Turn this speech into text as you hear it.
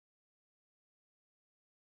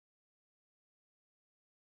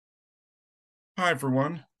Hi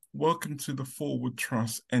everyone, welcome to the Forward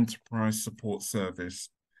Trust Enterprise Support Service.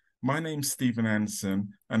 My name's Stephen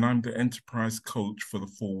Ellison and I'm the Enterprise Coach for the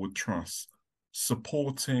Forward Trust,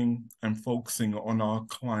 supporting and focusing on our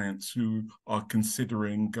clients who are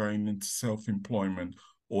considering going into self-employment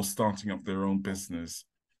or starting up their own business.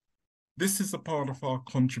 This is a part of our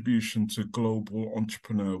contribution to Global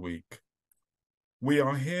Entrepreneur Week. We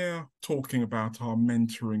are here talking about our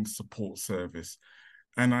mentoring support service,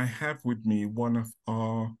 and I have with me one of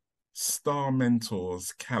our star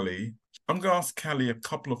mentors, Callie. I'm going to ask Callie a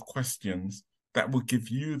couple of questions that will give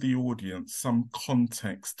you, the audience, some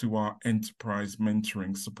context to our enterprise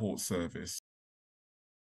mentoring support service.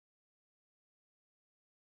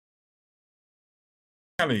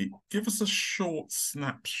 Callie, give us a short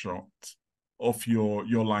snapshot of your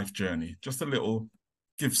life journey, just a little,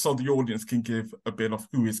 so the audience can give a bit of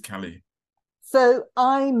who is Callie. So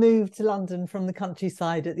I moved to London from the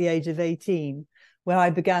countryside at the age of 18, where I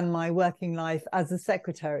began my working life as a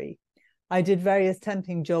secretary. I did various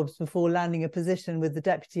temping jobs before landing a position with the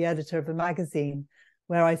deputy editor of a magazine,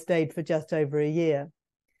 where I stayed for just over a year.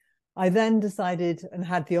 I then decided and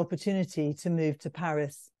had the opportunity to move to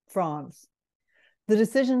Paris, France. The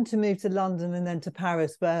decision to move to London and then to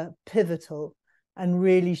Paris were pivotal and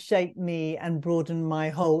really shaped me and broadened my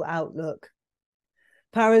whole outlook.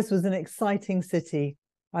 Paris was an exciting city.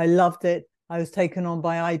 I loved it. I was taken on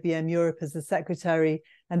by IBM Europe as a secretary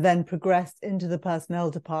and then progressed into the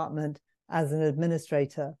personnel department as an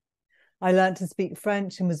administrator. I learned to speak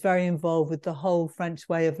French and was very involved with the whole French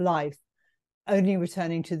way of life, only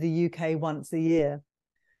returning to the UK once a year.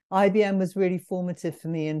 IBM was really formative for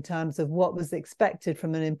me in terms of what was expected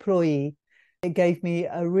from an employee. It gave me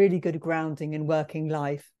a really good grounding in working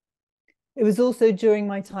life. It was also during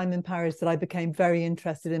my time in Paris that I became very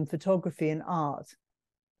interested in photography and art.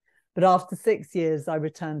 But after 6 years, I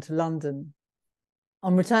returned to London.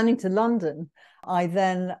 On returning to London, I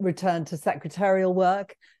then returned to secretarial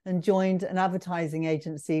work and joined an advertising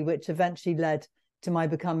agency, which eventually led to my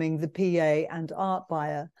becoming the PA and art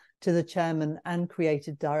buyer to the chairman and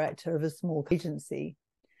creative director of a small agency.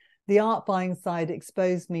 The art buying side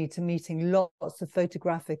exposed me to meeting lots of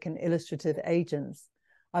photographic and illustrative agents.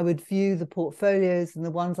 I would view the portfolios, and the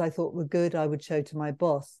ones I thought were good, I would show to my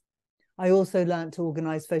boss. I also learned to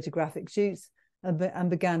organize photographic shoots and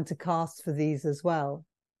began to cast for these as well.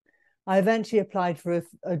 I eventually applied for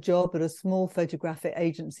a job at a small photographic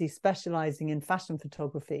agency specializing in fashion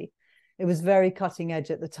photography. It was very cutting edge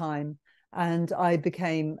at the time, and I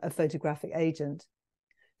became a photographic agent.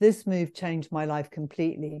 This move changed my life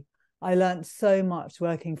completely. I learned so much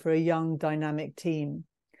working for a young, dynamic team.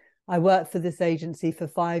 I worked for this agency for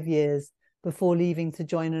 5 years before leaving to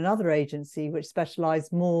join another agency which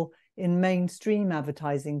specialized more in mainstream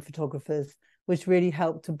advertising photographers, which really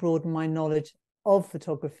helped to broaden my knowledge of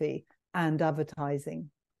photography and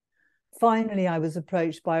advertising. Finally, I was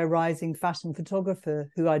approached by a rising fashion photographer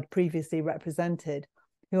who I'd previously represented,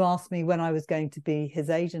 who asked me when I was going to be his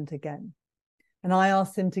agent again. And I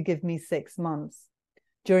asked him to give me 6 months,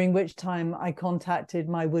 during which time I contacted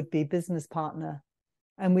my would-be business partner,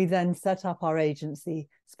 and we then set up our agency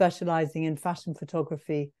specializing in fashion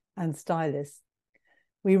photography and stylists.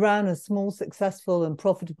 We ran a small, successful and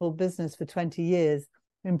profitable business for 20 years,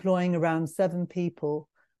 employing around 7 people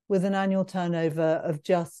with an annual turnover of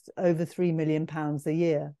just over £3 million a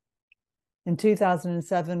year. In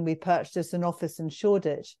 2007, we purchased an office in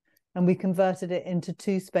Shoreditch and we converted it into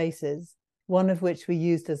 2 spaces, one of which we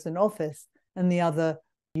used as an office and the other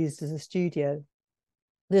used as a studio.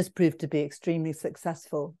 This proved to be extremely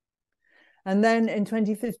successful. And then in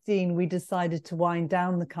 2015, we decided to wind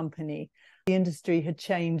down the company. The industry had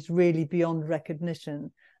changed really beyond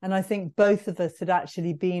recognition. And I think both of us had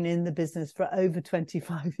actually been in the business for over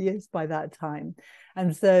 25 years by that time.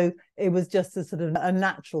 And so it was just a sort of a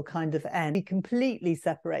natural kind of end. We completely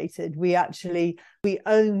separated. We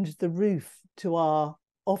owned the roof to our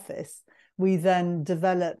office. We then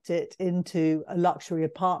developed it into a luxury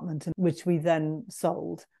apartment, which we then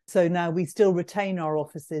sold. So now we still retain our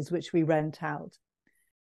offices, which we rent out.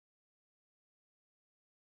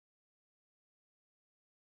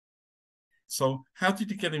 So how did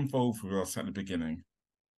you get involved with us at the beginning?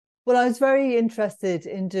 Well, I was very interested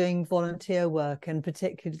in doing volunteer work, and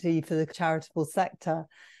particularly for the charitable sector.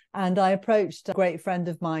 And I approached a great friend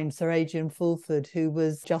of mine, Sir Adrian Fulford, who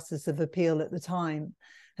was Justice of Appeal at the time.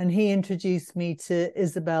 And he introduced me to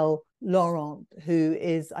Isabel Laurent, who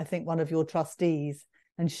is, I think, one of your trustees.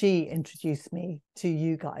 And she introduced me to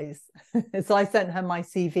you guys. So I sent her my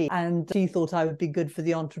CV and she thought I would be good for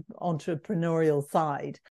the entrepreneurial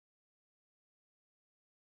side.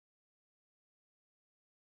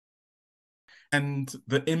 and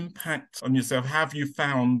the impact on yourself. How have you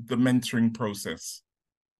found the mentoring process?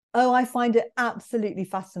 Oh, I find it absolutely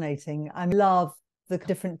fascinating. I love the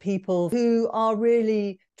different people who are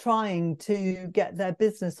really trying to get their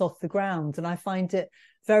business off the ground. And I find it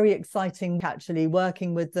very exciting, actually,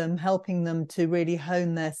 working with them, helping them to really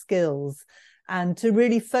hone their skills and to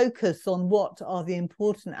really focus on what are the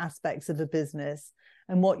important aspects of a business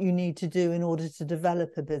and what you need to do in order to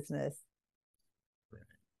develop a business.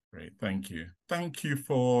 Great. Thank you. Thank you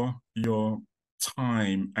for your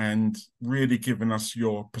time and really giving us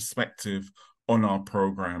your perspective on our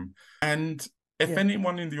program. And if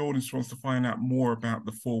anyone in the audience wants to find out more about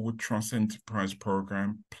the Forward Trust Enterprise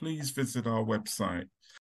program, please visit our website.